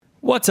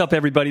What's up,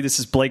 everybody? This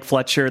is Blake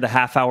Fletcher, the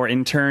half-hour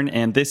intern,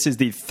 and this is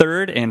the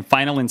third and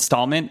final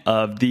installment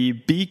of the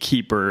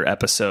Beekeeper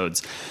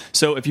episodes.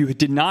 So if you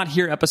did not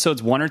hear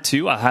episodes 1 or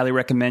 2, I highly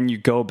recommend you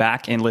go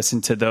back and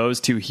listen to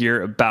those to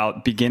hear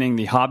about beginning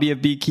the hobby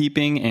of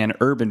beekeeping and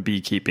urban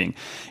beekeeping.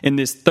 In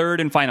this third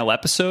and final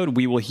episode,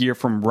 we will hear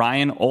from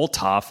Ryan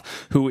Olthoff,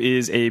 who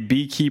is a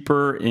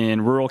beekeeper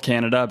in rural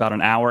Canada, about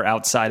an hour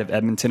outside of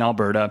Edmonton,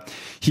 Alberta.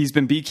 He's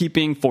been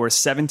beekeeping for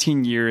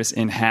 17 years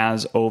and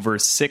has over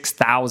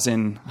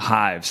 6,000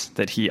 hives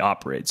that he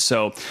operates.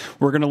 So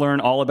we're going to learn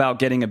all about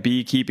getting a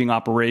beekeeping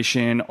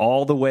operation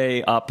all the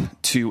way up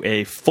to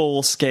a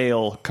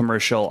full-scale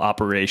commercial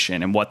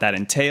operation and what that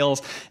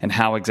entails and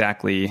how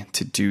exactly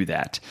to do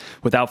that.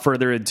 Without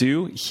further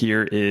ado,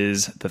 here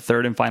is the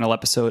third and final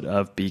episode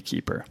of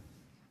Beekeeper.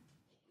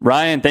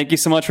 Ryan, thank you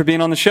so much for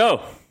being on the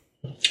show.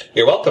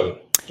 You're welcome.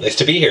 Nice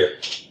to be here.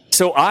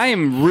 So I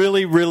am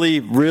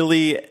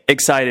really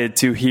excited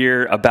to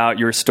hear about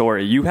your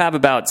story. You have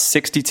about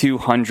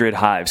 6,200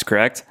 hives,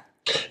 correct?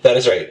 That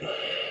is right.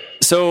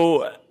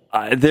 So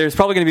there's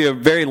probably going to be a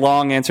very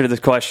long answer to this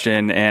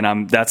question,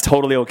 and that's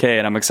totally okay,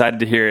 and I'm excited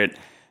to hear it.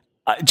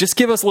 Just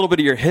give us a little bit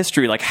of your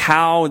history. Like,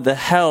 how the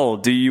hell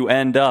do you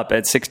end up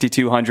at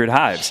 6,200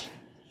 hives?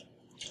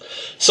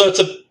 So it's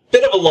a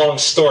bit of a long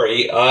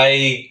story.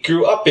 I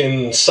grew up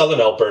in southern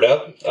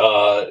Alberta,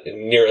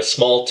 near a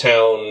small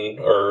town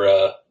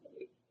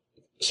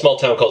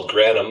called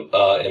Granham,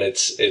 and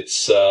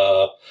it's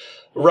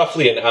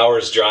roughly an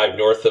hour's drive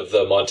north of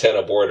the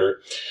Montana border.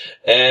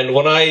 And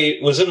when I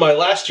was in my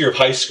last year of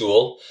high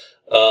school,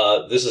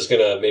 this is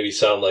going to maybe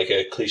sound like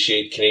a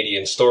cliched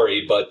Canadian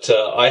story, but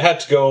I had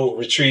to go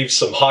retrieve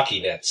some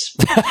hockey nets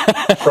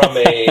from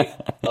a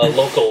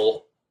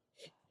local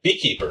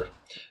beekeeper.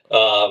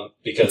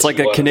 Because it's like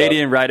a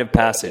Canadian rite of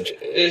passage.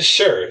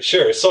 Sure.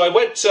 So I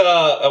went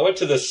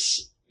to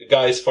this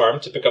guy's farm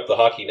to pick up the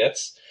hockey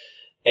nets,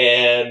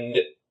 and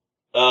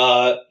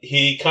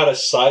he kind of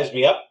sized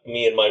me up,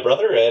 me and my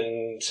brother,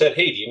 and said,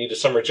 "Hey, do you need a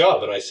summer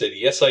job?" And I said,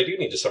 "Yes, I do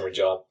need a summer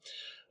job."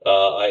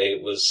 I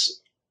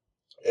was,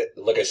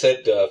 like I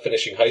said,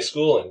 finishing high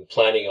school and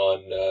planning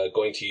on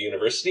going to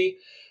university,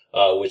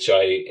 which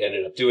I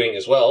ended up doing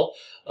as well.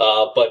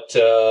 But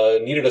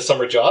needed a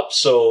summer job,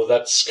 so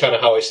that's kind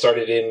of how I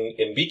started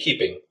in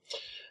beekeeping.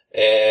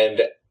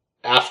 And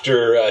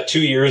after 2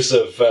 years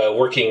of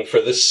working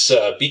for this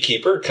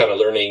beekeeper, kind of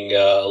learning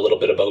a little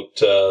bit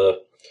about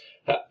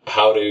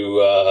how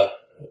to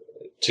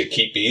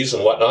keep bees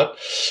and whatnot,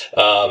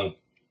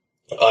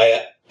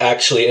 I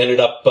actually ended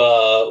up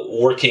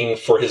working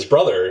for his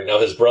brother. Now,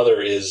 his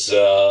brother is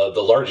the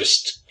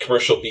largest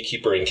commercial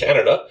beekeeper in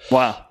Canada.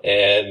 Wow.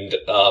 And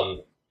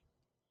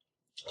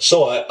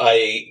so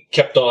I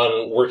kept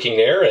on working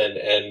there, and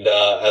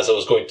as I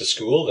was going to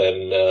school,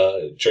 then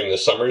during the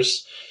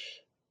summers,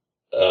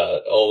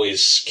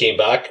 always came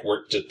back,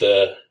 worked at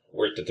the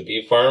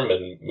bee farm,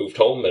 and moved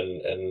home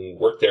and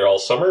worked there all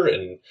summer,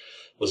 and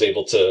was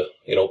able to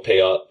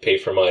pay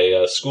for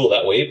my school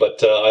that way.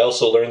 But I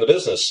also learned the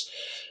business,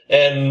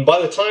 and by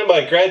the time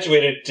I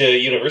graduated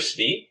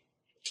university,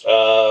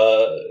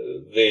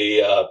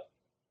 the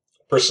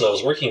person I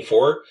was working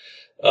for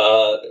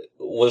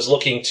was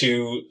looking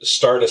to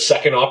start a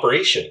second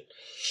operation.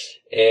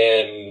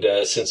 And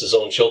since his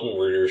own children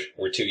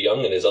were too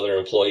young and his other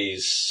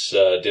employees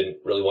didn't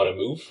really want to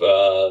move,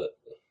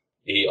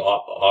 he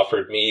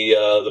offered me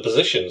the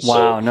position.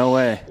 Wow, so no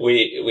way.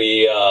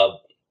 We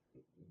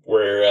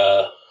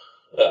were,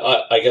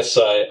 I guess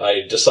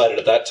I decided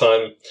at that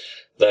time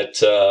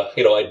that,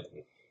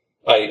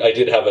 I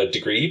did have a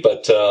degree,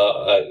 but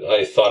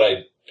I thought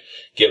I'd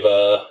give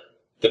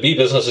the bee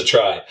business a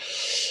try.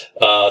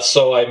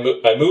 So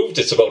I moved.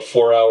 It's about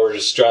 4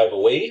 hours drive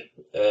away.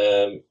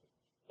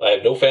 I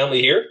have no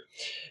family here,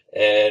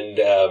 and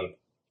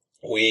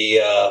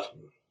we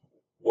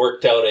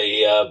worked out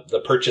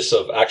the purchase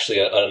of actually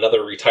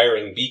another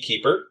retiring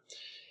beekeeper.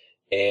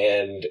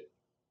 And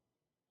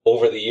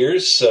over the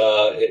years,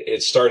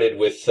 it started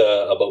with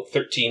about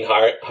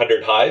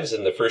 1,300 hives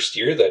in the first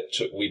year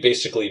that we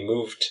basically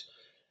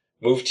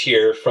moved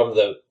here from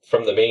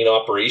the main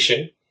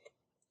operation.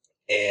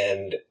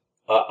 And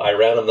I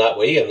ran them that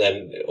way, and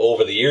then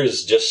over the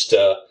years, just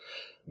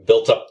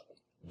built up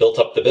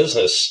the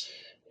business,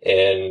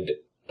 and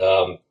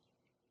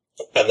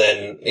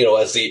then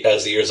as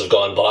the years have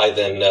gone by,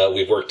 then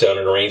we've worked out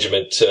an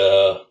arrangement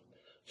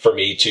for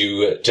me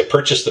to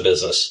purchase the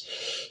business.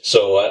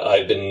 So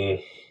I've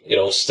been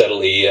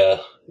steadily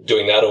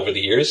doing that over the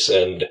years,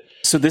 and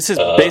so this is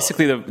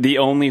basically the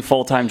only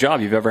full-time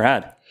job you've ever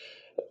had.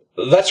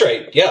 That's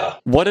right, yeah.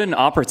 What an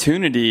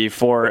opportunity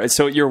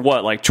so you're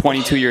what, like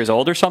 22 years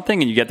old or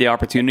something, and you get the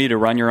opportunity to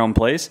run your own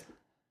place?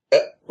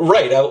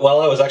 Right.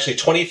 Well, I was actually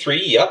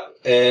 23, yep,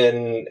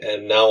 and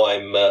now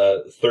I'm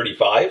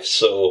 35,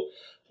 so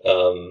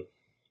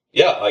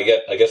yeah, I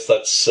guess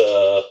that's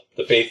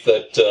the faith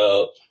that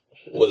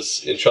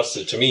was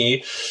entrusted to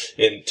me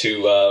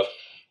to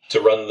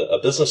run a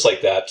business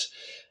like that.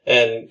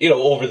 And,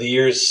 over the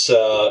years,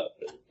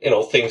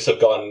 things have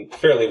gone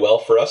fairly well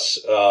for us.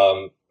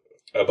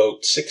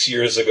 about 6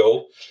 years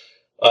ago.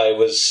 I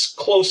was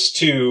close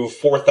to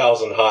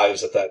 4,000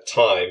 hives at that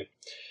time,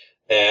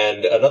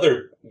 and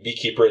another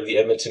beekeeper in the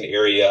Edmonton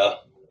area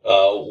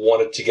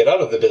wanted to get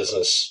out of the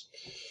business.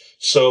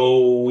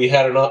 So we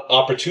had an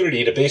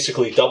opportunity to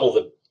basically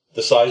double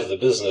the size of the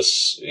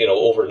business,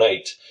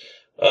 overnight.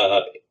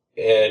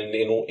 And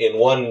in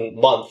 1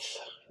 month,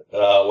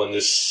 when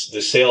this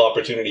sale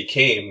opportunity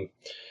came,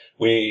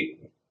 we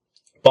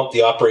bumped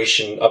the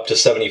operation up to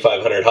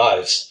 7,500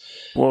 hives.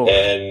 Whoa.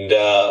 And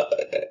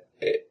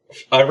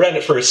I ran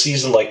it for a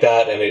season like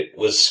that, and it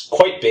was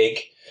quite big.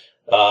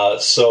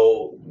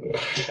 So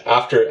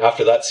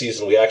after that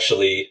season, we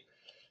actually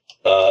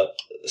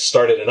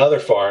started another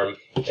farm,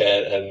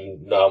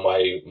 and now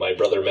my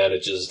brother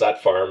manages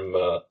that farm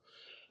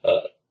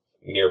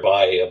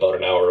nearby, about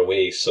an hour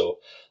away. So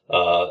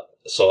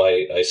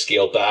I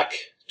scaled back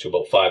to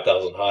about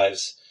 5,000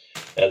 hives,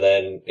 and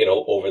then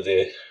over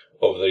the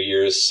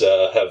years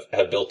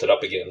have built it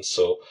up again.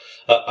 So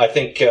I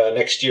think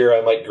next year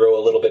I might grow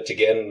a little bit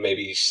again,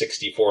 maybe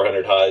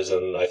 6,400 hives,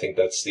 and I think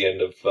that's the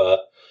end of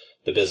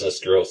the business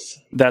growth.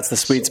 That's the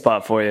sweet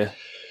spot for you.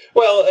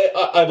 Well,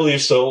 I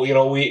believe so.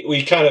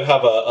 We kind of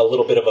have a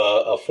little bit of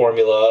a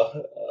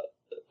formula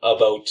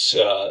about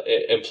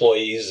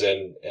employees,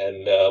 and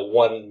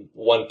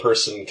one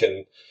person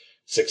can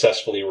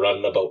successfully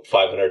run about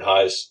 500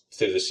 hives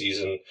through the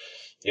season.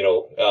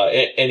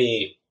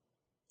 Any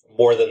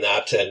more than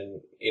that,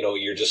 and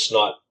you're just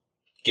not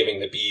giving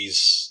the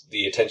bees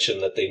the attention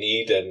that they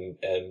need,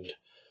 and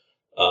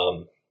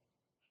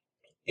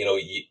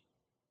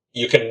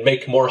you can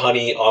make more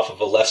honey off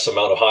of a less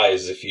amount of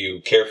hives if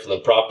you care for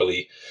them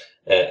properly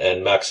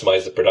and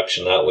maximize the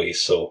production that way.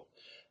 So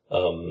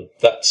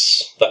that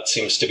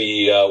seems to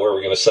be where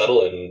we're going to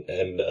settle,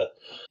 and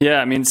yeah,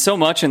 I mean, so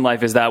much in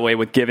life is that way,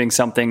 with giving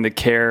something the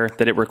care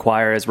that it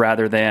requires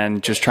rather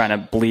than just trying to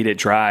bleed it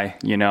dry,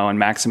 and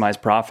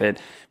maximize profit.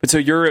 But so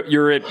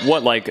you're at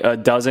what, like a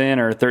dozen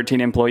or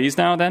 13 employees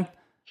now then?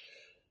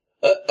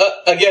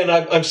 Again,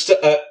 I'm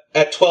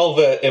at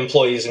 12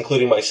 employees,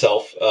 including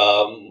myself.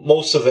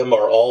 Most of them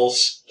are all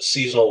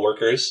seasonal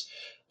workers.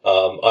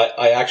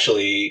 I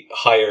actually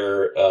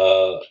hire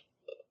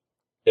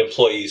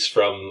employees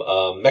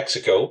from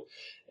Mexico,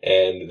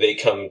 and they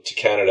come to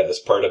Canada as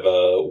part of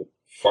a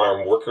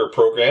farm worker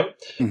program.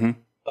 Mm-hmm.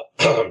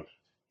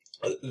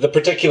 The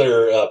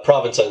particular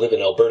province I live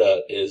in,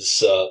 Alberta,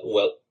 is,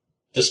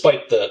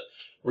 despite the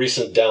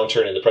recent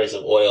downturn in the price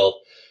of oil,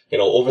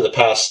 over the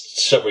past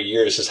several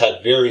years has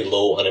had very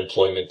low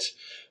unemployment.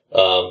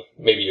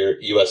 Maybe your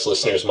U.S.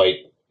 listeners might,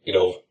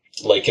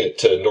 liken it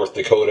to North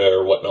Dakota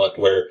or whatnot,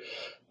 where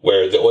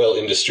the oil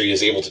industry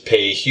is able to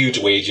pay huge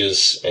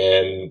wages,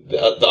 and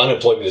the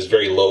unemployment is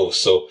very low.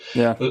 So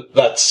yeah,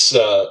 that's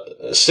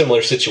a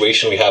similar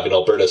situation we have in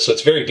Alberta. So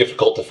it's very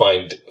difficult to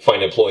find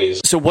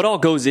employees. So what all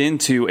goes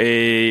into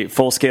a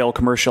full-scale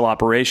commercial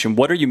operation?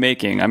 What are you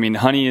making? I mean,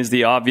 honey is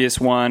the obvious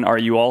one. Are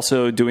you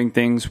also doing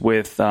things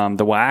with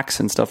the wax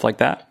and stuff like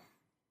that?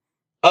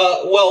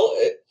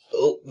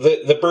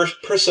 The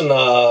person,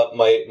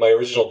 my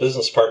original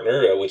business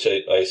partner, which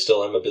I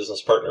still am a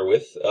business partner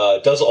with,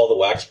 does all the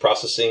wax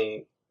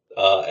processing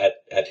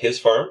at his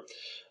farm.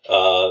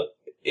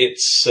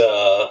 It's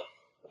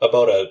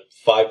about a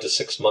 5 to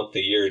 6 month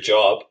a year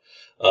job,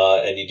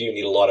 and you do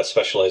need a lot of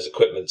specialized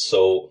equipment.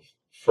 So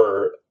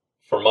for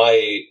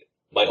my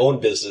own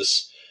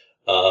business,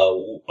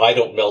 I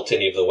don't melt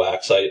any of the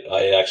wax.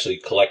 I actually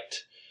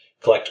collect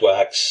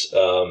wax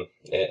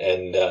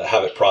and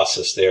have it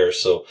processed there.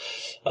 So,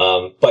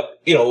 but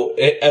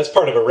as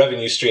part of a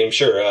revenue stream,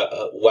 sure,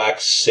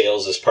 wax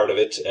sales is part of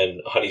it,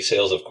 and honey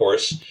sales, of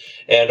course.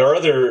 And our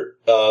other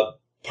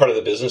part of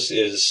the business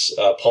is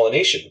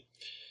pollination,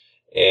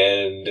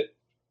 and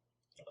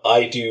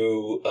I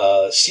do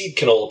seed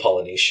canola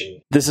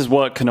pollination. This is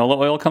what canola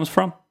oil comes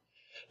from?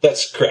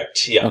 That's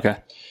correct. Yeah. Okay.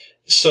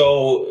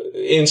 So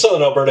in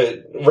southern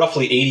Alberta,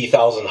 roughly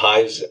 80,000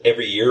 hives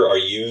every year are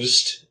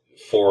used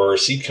for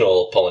seed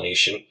canola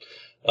pollination.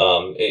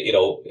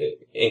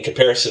 In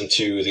comparison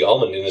to the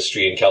almond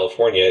industry in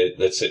California,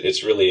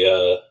 it's really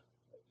a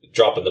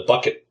drop in the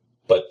bucket.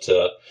 But,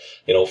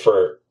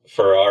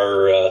 for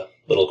our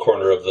little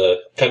corner of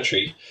the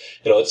country,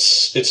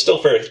 it's still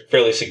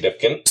fairly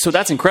significant. So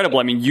that's incredible.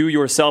 I mean, you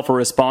yourself are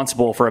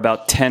responsible for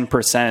about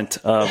 10%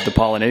 of the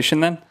pollination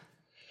then?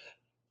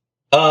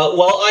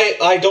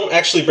 I don't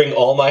actually bring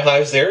all my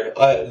hives there.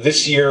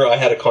 This year I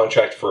had a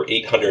contract for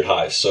 800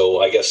 hives,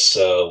 so I guess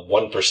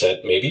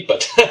 1% maybe,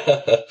 but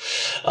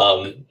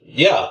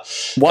yeah.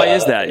 Why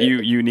is that?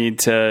 You need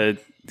to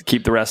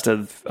keep the rest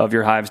of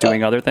your hives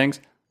doing other things?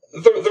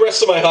 The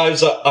rest of my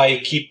hives I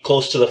keep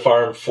close to the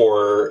farm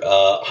for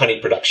honey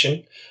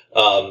production.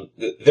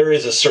 There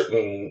is a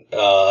certain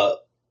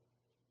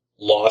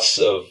loss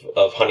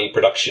of honey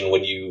production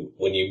when you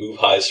move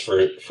hives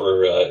for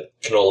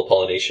canola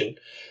pollination.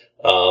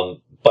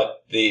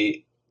 But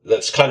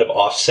that's kind of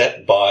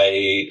offset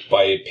by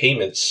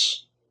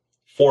payments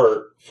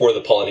for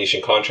the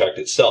pollination contract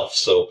itself.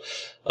 So,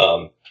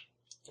 the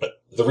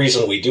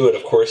reason we do it,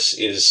 of course,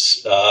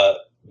 is,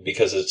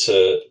 because it's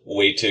a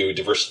way to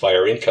diversify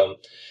our income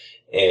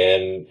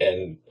and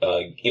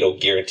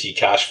guarantee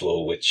cash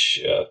flow,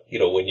 which,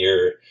 when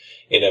you're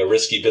in a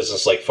risky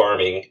business like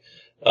farming,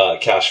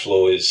 cash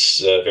flow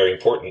is very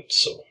important.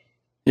 So.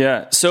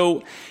 Yeah.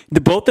 So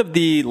both of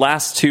the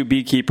last two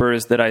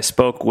beekeepers that I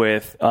spoke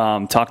with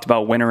talked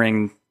about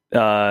wintering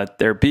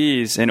their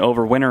bees and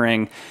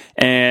overwintering.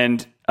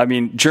 And I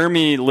mean,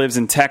 Jeremy lives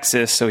in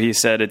Texas, so he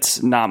said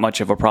it's not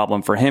much of a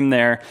problem for him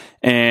there.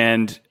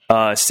 And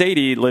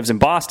Sadie lives in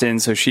Boston,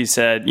 so she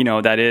said,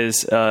 that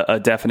is a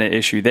definite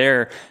issue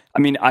there. I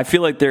mean, I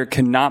feel like there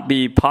cannot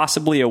be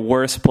possibly a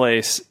worse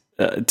place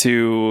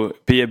to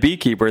be a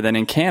beekeeper than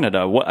in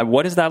Canada.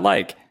 What is that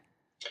like?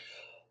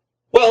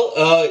 Well,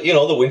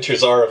 the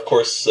winters are, of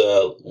course,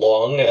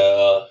 long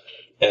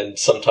and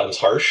sometimes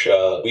harsh.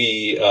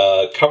 We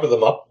cover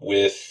them up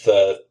with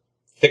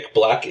thick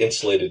black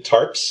insulated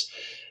tarps,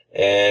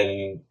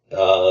 and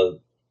all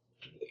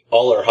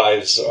our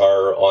hives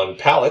are on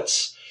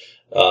pallets.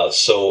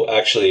 So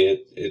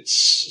actually, it's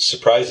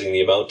surprising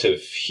the amount of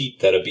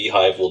heat that a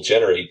beehive will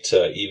generate,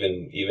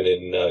 even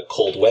in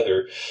cold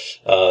weather.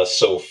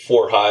 So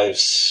 4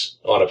 hives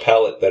on a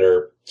pallet that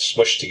are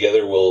smushed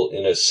together will,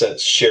 in a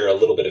sense, share a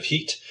little bit of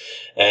heat,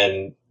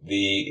 and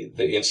the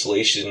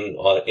insulation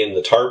in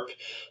the tarp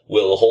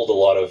will hold a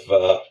lot of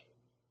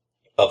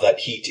that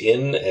heat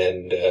in,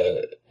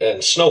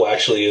 and snow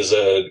actually is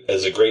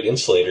a great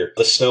insulator.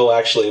 The snow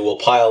actually will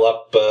pile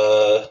up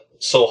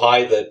so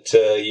high that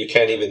you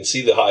can't even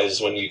see the highs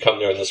when you come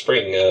there in the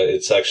spring.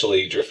 It's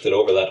actually drifted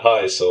over that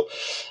high. So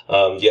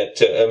yet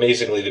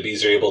amazingly, the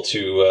bees are able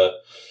to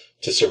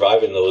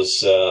survive in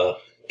those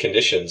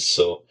conditions.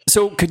 So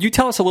could you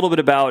tell us a little bit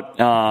about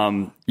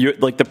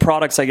the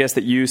products, I guess,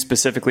 that you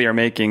specifically are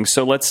making?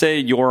 So let's say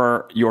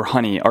your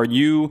honey.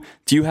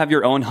 Do you have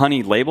your own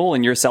honey label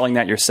and you're selling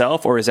that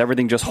yourself, or is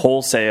everything just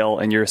wholesale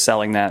and you're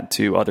selling that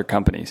to other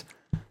companies?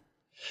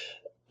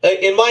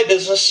 In my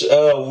business,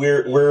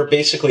 we're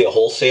basically a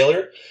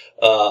wholesaler.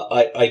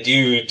 I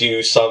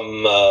do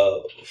some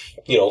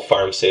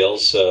farm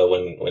sales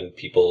when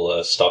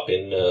people stop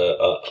in.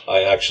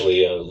 I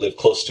actually live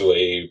close to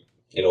a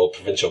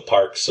provincial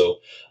park,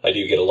 so I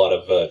do get a lot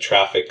of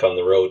traffic on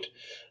the road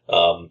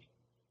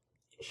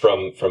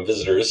from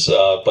visitors,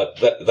 but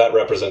that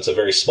represents a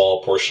very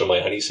small portion of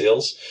my honey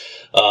sales.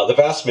 The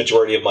vast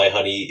majority of my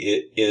honey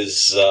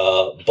is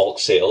bulk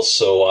sales,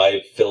 so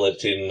I fill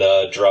it in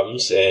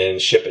drums and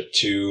ship it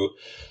to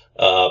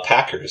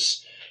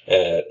packers,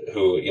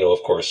 who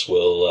of course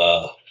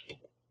will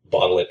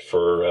bottle it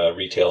for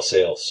retail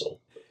sales.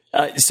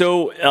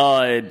 So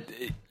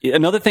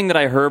another thing that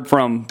I heard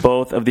from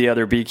both of the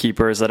other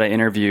beekeepers that I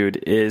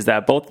interviewed is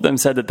that both of them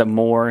said that the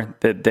more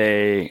that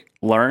they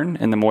learn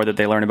and the more that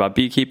they learn about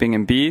beekeeping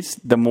and bees,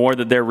 the more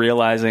that they're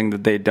realizing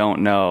that they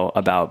don't know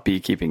about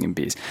beekeeping and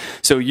bees.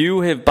 So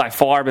you have by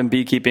far been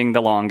beekeeping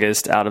the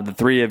longest out of the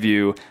three of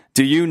you.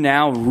 Do you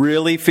now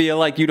really feel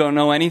like you don't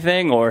know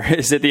anything, or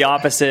is it the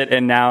opposite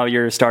and now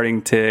you're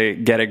starting to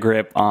get a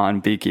grip on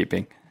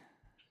beekeeping?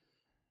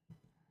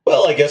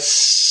 Well, I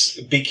guess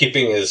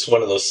beekeeping is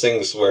one of those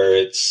things where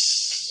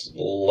it's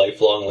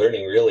lifelong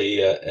learning,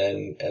 really,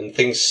 and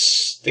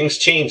things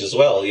change as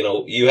well.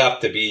 You have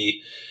to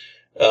be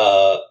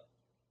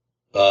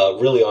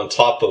really on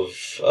top of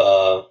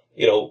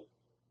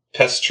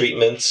pest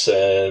treatments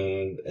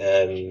and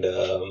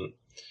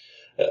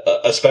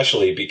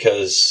especially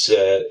because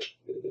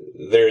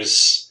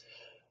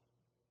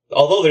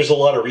although there's a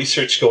lot of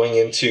research going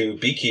into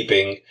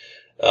beekeeping,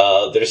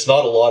 there's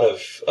not a lot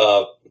of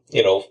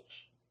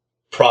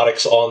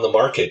products on the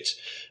market.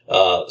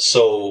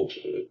 So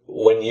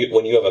when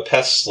you have a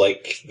pest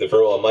like the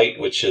varroa mite,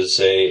 which is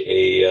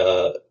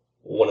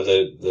one of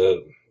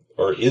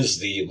is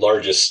the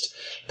largest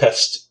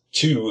pest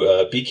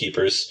to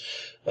beekeepers,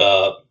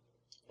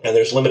 and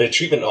there's limited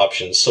treatment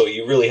options. So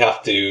you really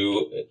have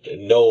to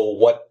know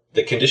what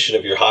the condition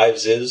of your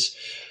hives is,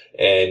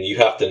 and you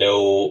have to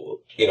know,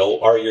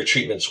 are your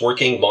treatments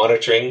working,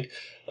 monitoring.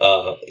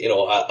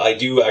 I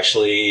do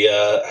actually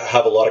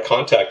have a lot of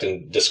contact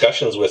and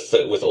discussions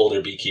with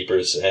older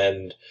beekeepers,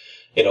 and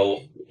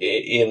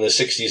in the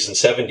 60s and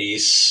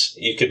 70s,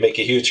 you could make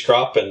a huge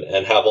crop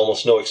and have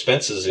almost no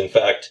expenses. In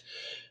fact,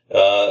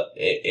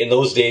 in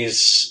those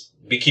days,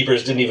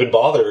 beekeepers didn't even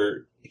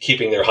bother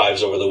keeping their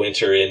hives over the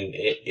winter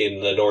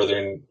in the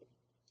northern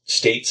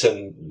states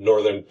and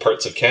northern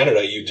parts of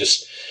Canada. You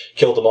just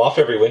killed them off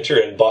every winter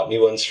and bought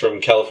new ones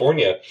from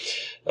California.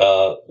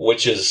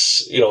 Which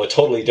is, a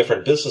totally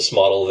different business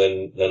model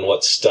than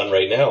what's done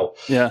right now.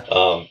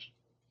 Yeah.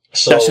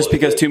 So that's just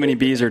because too many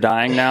bees are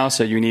dying now,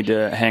 so you need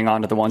to hang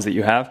on to the ones that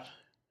you have?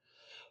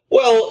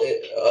 Well,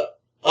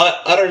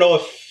 I don't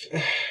know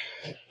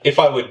if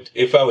I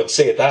would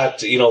say that,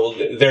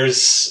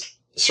 there's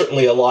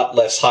certainly a lot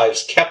less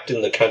hives kept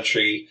in the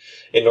country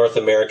in North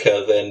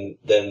America than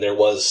there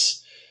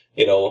was,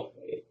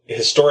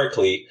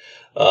 historically.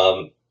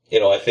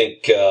 I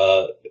think,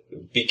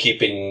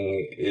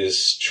 beekeeping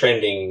is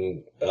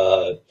trending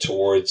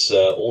towards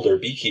older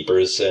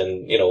beekeepers,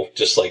 and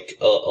just like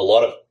a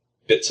lot of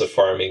bits of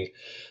farming,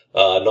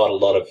 not a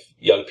lot of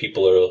young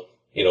people are,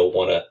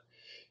 want to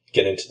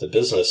get into the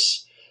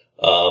business.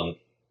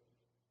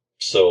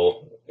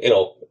 So,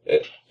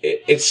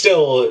 it's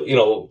still,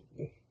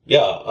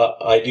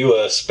 I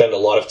do spend a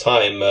lot of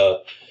time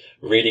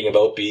reading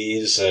about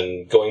bees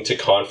and going to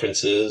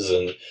conferences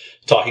and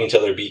talking to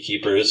other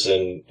beekeepers.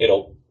 And,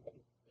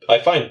 I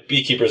find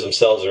beekeepers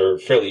themselves are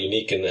fairly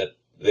unique in that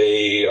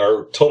they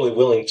are totally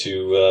willing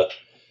to,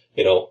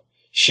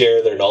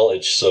 share their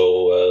knowledge.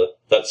 So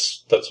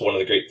that's one of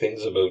the great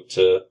things about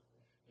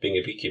being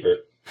a beekeeper.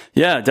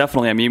 Yeah,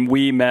 definitely. I mean,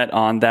 we met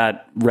on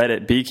that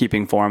Reddit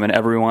beekeeping forum, and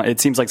everyone,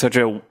 it seems like such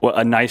a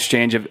nice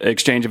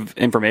exchange of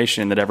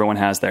information that everyone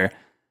has there.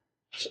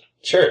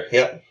 Sure,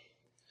 yeah.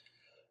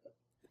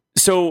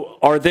 So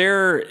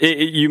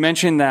you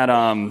mentioned that,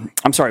 I'm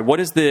sorry, what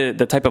is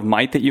the type of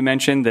mite that you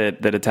mentioned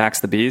that attacks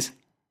the bees?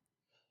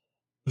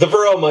 The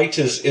Varroa mite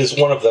is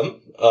one of them.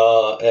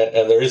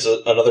 And there is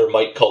another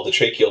mite called the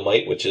tracheal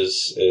mite, which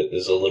is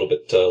a little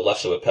bit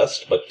less of a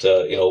pest, but,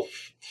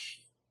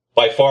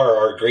 by far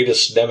our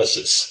greatest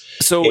nemesis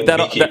in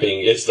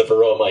beekeeping is the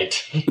Varroa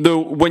mite.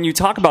 When you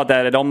talk about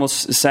that, it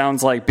almost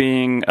sounds like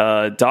being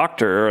a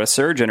doctor or a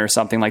surgeon or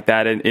something like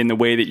that in the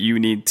way that you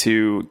need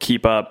to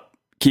keep up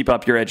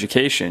your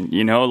education,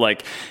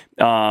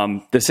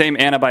 the same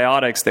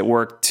antibiotics that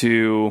work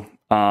to,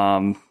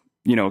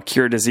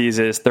 cure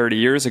diseases 30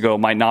 years ago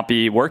might not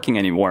be working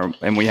anymore.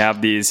 And we have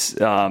these,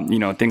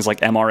 things like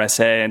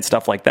MRSA and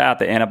stuff like that.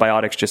 The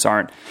antibiotics just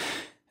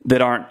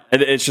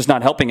it's just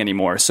not helping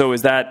anymore. So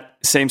is that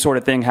same sort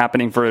of thing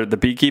happening for the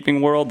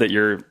beekeeping world, that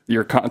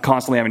you're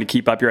constantly having to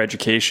keep up your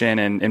education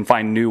and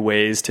find new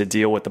ways to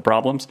deal with the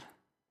problems?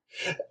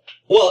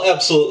 Well,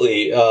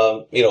 absolutely.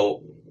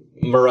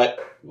 Murat,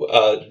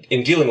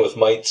 in dealing with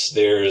mites,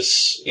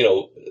 there's,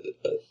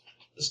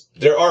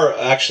 there are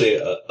actually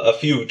a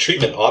few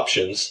treatment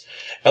options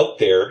out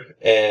there,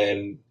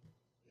 and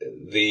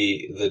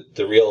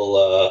the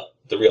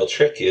real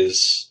trick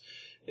is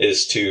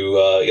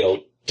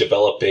to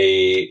develop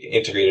a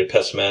integrated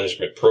pest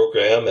management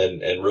program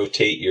and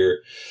rotate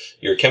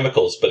your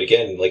chemicals. But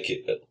again,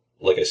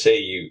 like I say,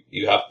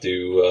 you have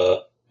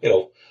to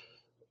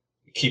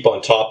keep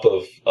on top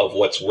of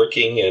what's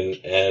working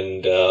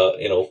and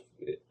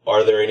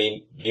are there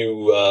any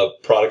new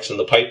products in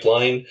the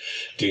pipeline?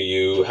 Do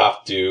you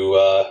have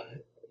to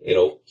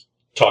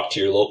talk to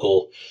your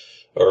local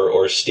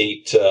or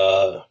state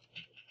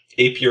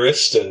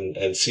apiarist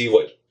and see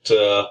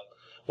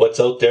what's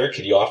out there?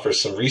 Could you offer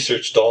some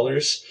research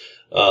dollars?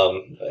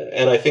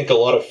 And I think a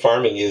lot of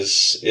farming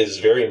is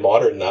very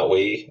modern that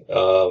way.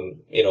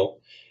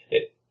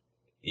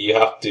 You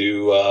have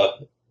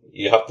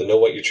to know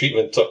what your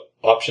treatment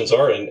options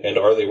are and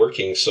are they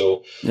working?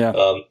 So, yeah.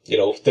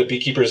 The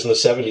beekeepers in the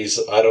 70s,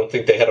 I don't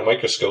think they had a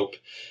microscope,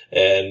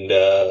 and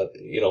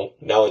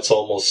now it's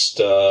almost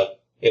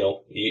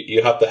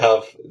you have to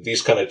have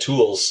these kind of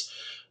tools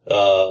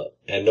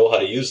and know how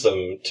to use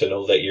them to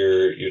know that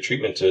your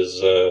treatment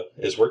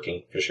is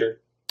working for sure.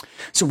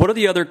 So what are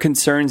the other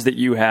concerns that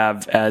you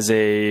have as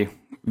a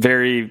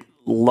very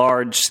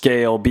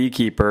large-scale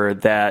beekeeper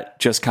that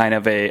just kind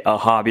of a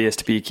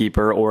hobbyist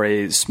beekeeper or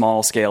a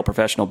small-scale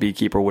professional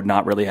beekeeper would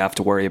not really have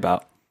to worry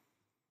about?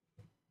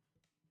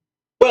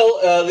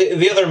 Well,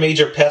 the other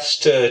major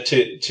pest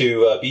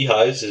to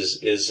beehives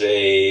is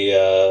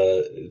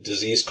a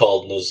disease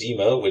called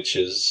nosema, which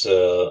is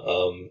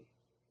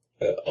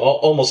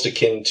almost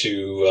akin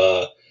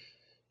to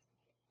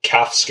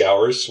calf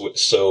scours.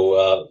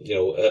 So,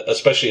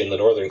 especially in the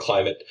northern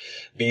climate,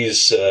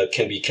 bees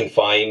can be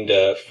confined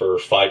for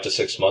 5 to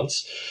 6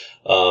 months.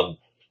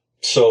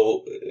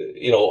 So,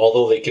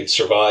 although they can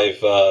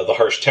survive the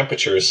harsh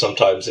temperatures,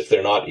 sometimes if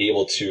they're not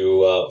able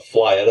to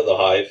fly out of the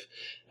hive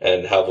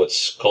and have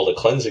what's called a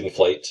cleansing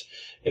flight,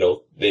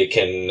 they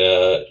can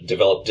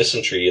develop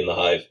dysentery in the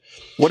hive.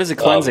 What is a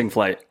cleansing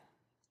flight?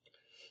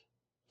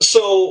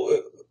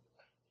 So,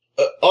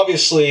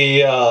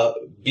 obviously,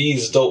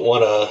 bees don't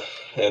want to,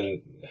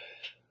 and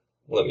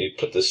let me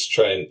put this,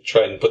 try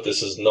and put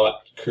this as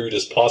not crude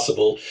as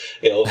possible.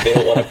 They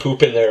don't want to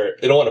poop in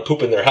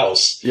their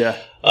house. Yeah.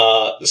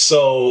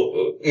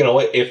 So,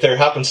 if there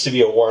happens to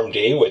be a warm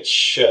day,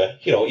 which,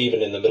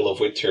 even in the middle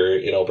of winter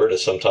in Alberta,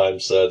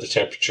 sometimes the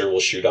temperature will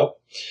shoot up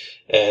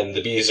and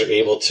the bees are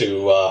able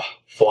to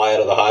fly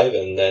out of the hive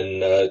and then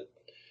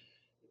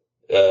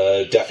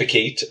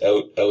defecate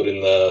out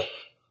in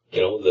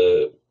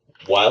the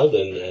wild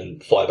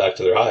and fly back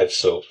to their hive.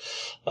 So,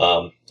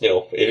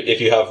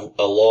 if you have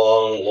a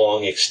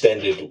long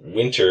extended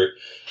winter,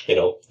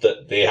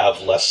 that they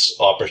have less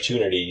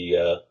opportunity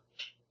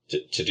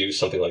to do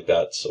something like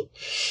that. So,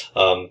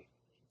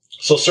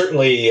 so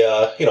certainly,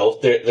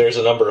 there's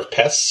a number of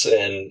pests,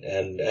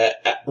 and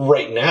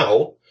right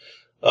now,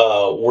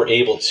 we're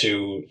able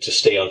to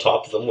stay on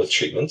top of them with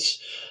treatments.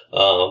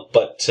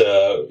 But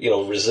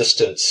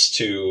resistance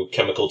to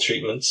chemical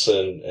treatments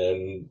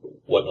and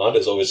whatnot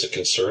is always a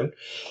concern.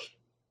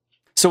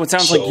 So it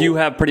sounds like you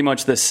have pretty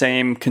much the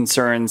same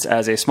concerns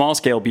as a small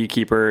scale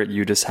beekeeper.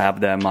 You just have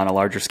them on a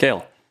larger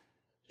scale.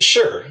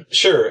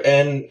 Sure.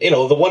 And,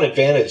 the one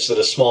advantage that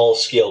a small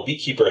scale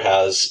beekeeper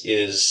has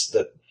is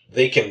that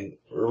they can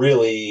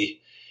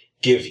really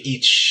give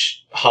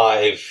each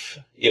hive,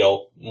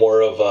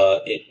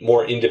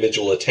 more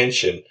individual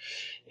attention.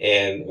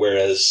 And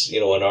whereas,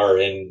 in our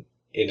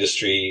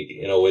industry,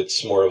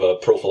 it's more of a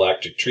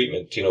prophylactic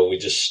treatment.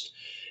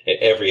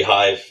 Every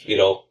hive,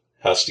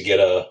 has to get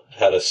a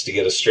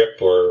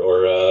strip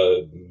or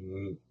a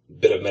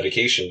bit of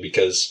medication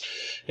because,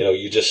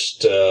 you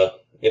just,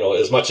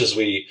 as much as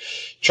we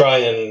try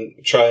and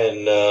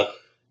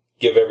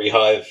give every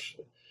hive,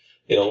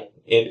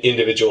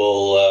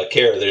 individual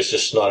care, there's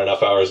just not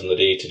enough hours in the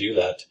day to do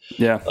that.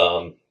 Yeah.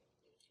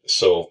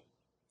 So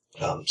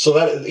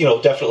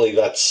that, definitely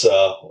that's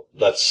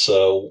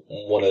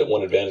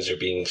one advantage of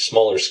being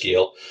smaller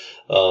scale.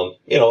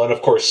 And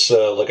of course,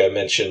 like I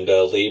mentioned,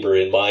 labor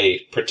in my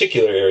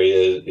particular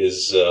area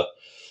is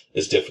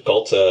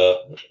difficult. So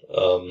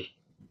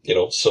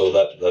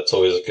that's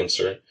always a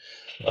concern.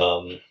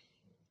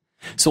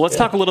 So let's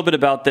talk a little bit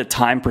about the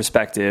time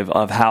perspective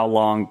of how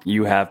long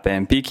you have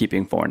been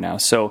beekeeping for now.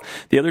 So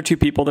the other two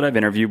people that I've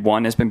interviewed,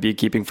 one has been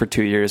beekeeping for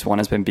 2 years, one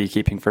has been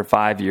beekeeping for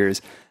 5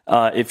 years.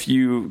 If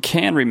you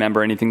can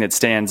remember anything that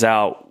stands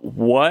out,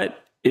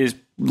 what is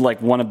like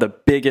one of the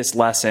biggest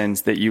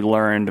lessons that you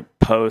learned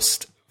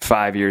post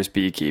 5 years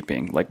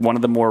beekeeping? Like one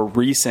of the more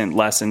recent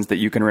lessons that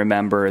you can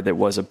remember that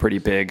was a pretty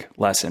big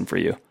lesson for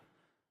you?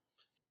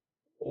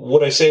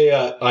 Would I say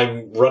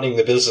I'm running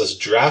the business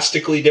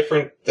drastically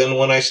different than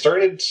when I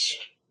started?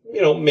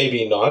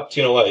 Maybe not.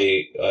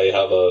 I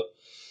have a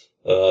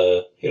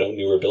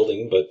newer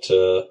building, but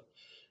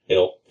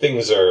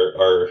things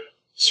are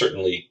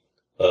certainly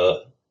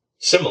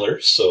similar.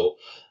 So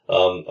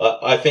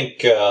I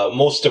think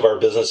most of our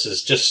business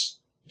is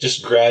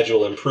just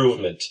gradual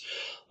improvement.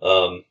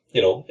 And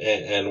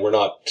we're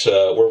not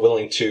we're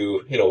willing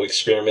to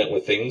experiment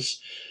with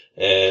things.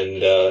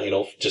 And,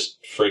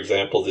 just for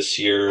example, this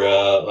year,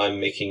 I'm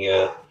making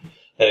an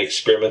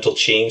experimental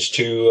change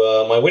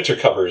to, my winter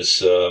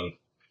covers, and,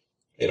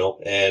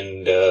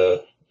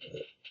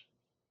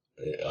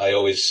 I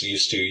always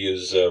used to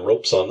use,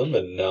 ropes on them,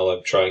 and now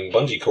I'm trying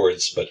bungee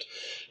cords, but,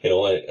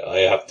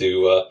 I have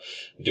to,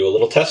 do a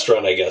little test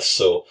run, I guess.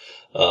 So,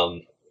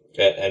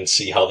 and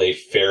see how they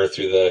fare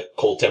through the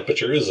cold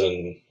temperatures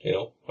and,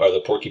 are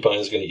the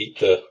porcupines going to eat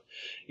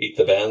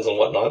the bands and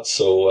whatnot.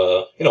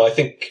 So, I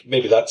think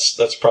maybe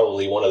that's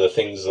probably one of the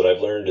things that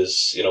I've learned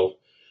is,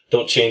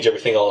 don't change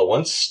everything all at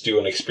once, do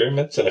an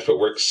experiment. And if it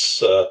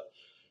works,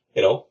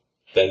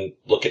 then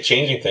look at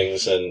changing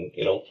things. And,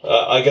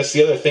 I guess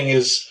the other thing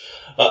is,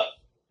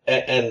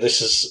 and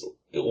this is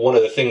one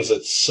of the things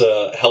that's,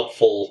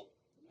 helpful,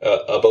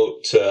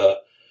 about,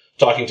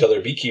 talking to other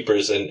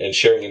beekeepers and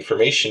sharing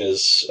information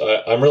is,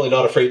 I'm really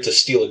not afraid to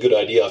steal a good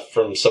idea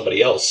from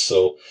somebody else.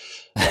 So,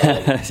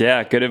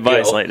 yeah, good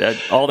advice. Like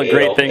all the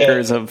great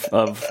thinkers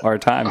of our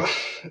time.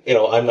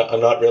 I'm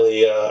not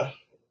really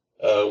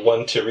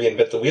one to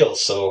reinvent the wheel.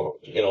 So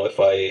if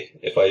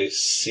I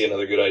see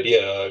another good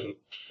idea,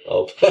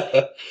 I'll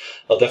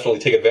I'll definitely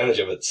take advantage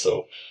of it.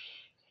 So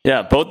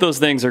yeah, both those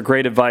things are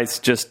great advice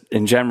just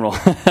in general,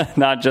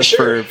 not just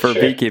for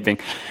beekeeping.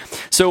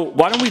 So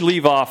why don't we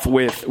leave off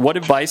with what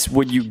advice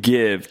would you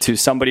give to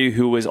somebody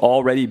who is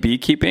already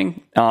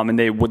beekeeping and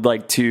they would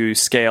like to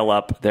scale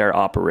up their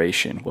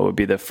operation? What would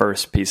be the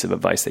first piece of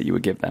advice that you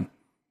would give them?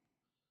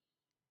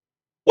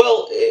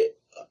 Well,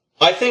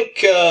 I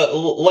think,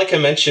 like I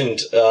mentioned,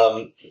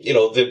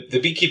 the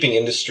beekeeping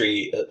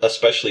industry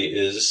especially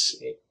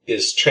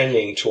is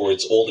trending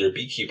towards older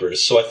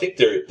beekeepers. So I think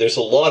there's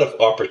a lot of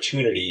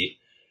opportunity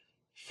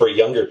for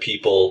younger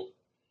people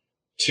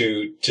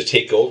to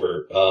take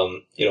over.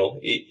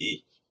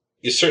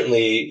 You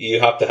certainly, you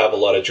have to have a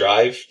lot of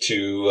drive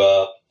to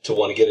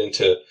want to get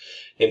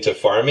into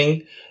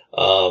farming.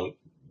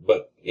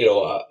 But,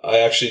 I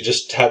actually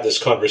just had this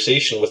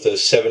conversation with a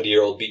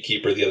 70-year-old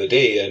beekeeper the other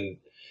day. And,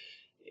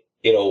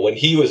 when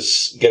he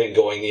was getting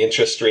going, the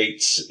interest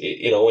rates,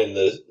 in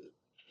the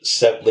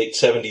late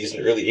 70s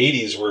and early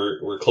 80s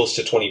were close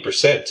to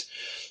 20%.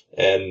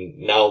 And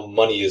now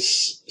money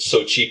is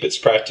so cheap, it's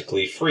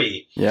practically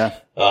free. Yeah.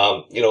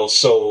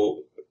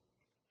 So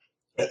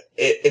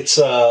it's,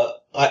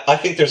 I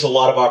think there's a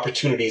lot of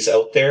opportunities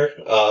out there.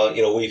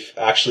 We've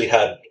actually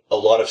had a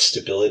lot of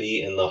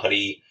stability in the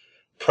honey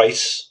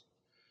price,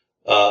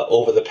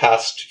 over the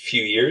past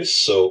few years.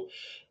 So,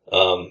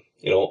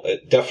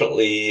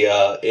 definitely,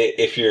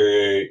 if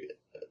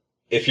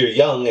you're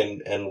young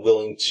and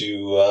willing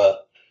to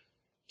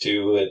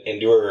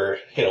endure,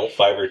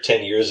 5 or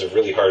 10 years of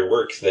really hard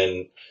work,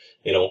 then,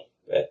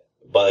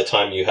 by the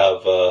time you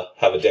have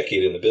a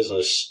decade in the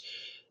business,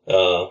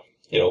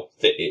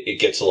 it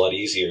gets a lot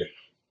easier.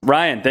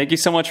 Ryan, thank you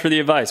so much for the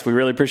advice. We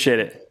really appreciate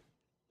it.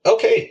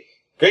 Okay.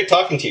 Great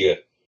talking to you.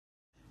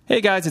 Hey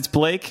guys, it's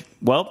Blake.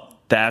 Well,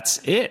 that's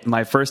it.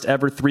 My first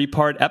ever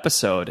 3-part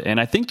episode. And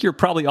I think you're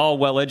probably all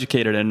well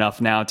educated enough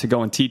now to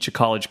go and teach a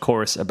college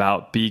course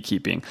about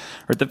beekeeping.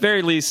 Or at the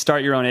very least,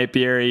 start your own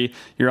apiary,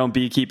 your own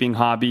beekeeping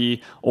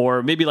hobby,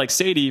 or maybe like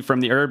Sadie from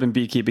the urban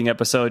beekeeping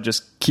episode,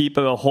 just keep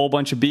a whole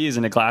bunch of bees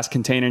in a glass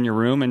container in your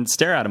room and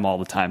stare at them all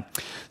the time.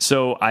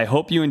 So I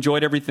hope you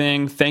enjoyed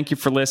everything. Thank you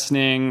for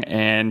listening,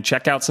 and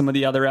check out some of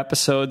the other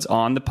episodes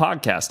on the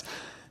podcast.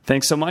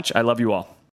 Thanks so much. I love you all.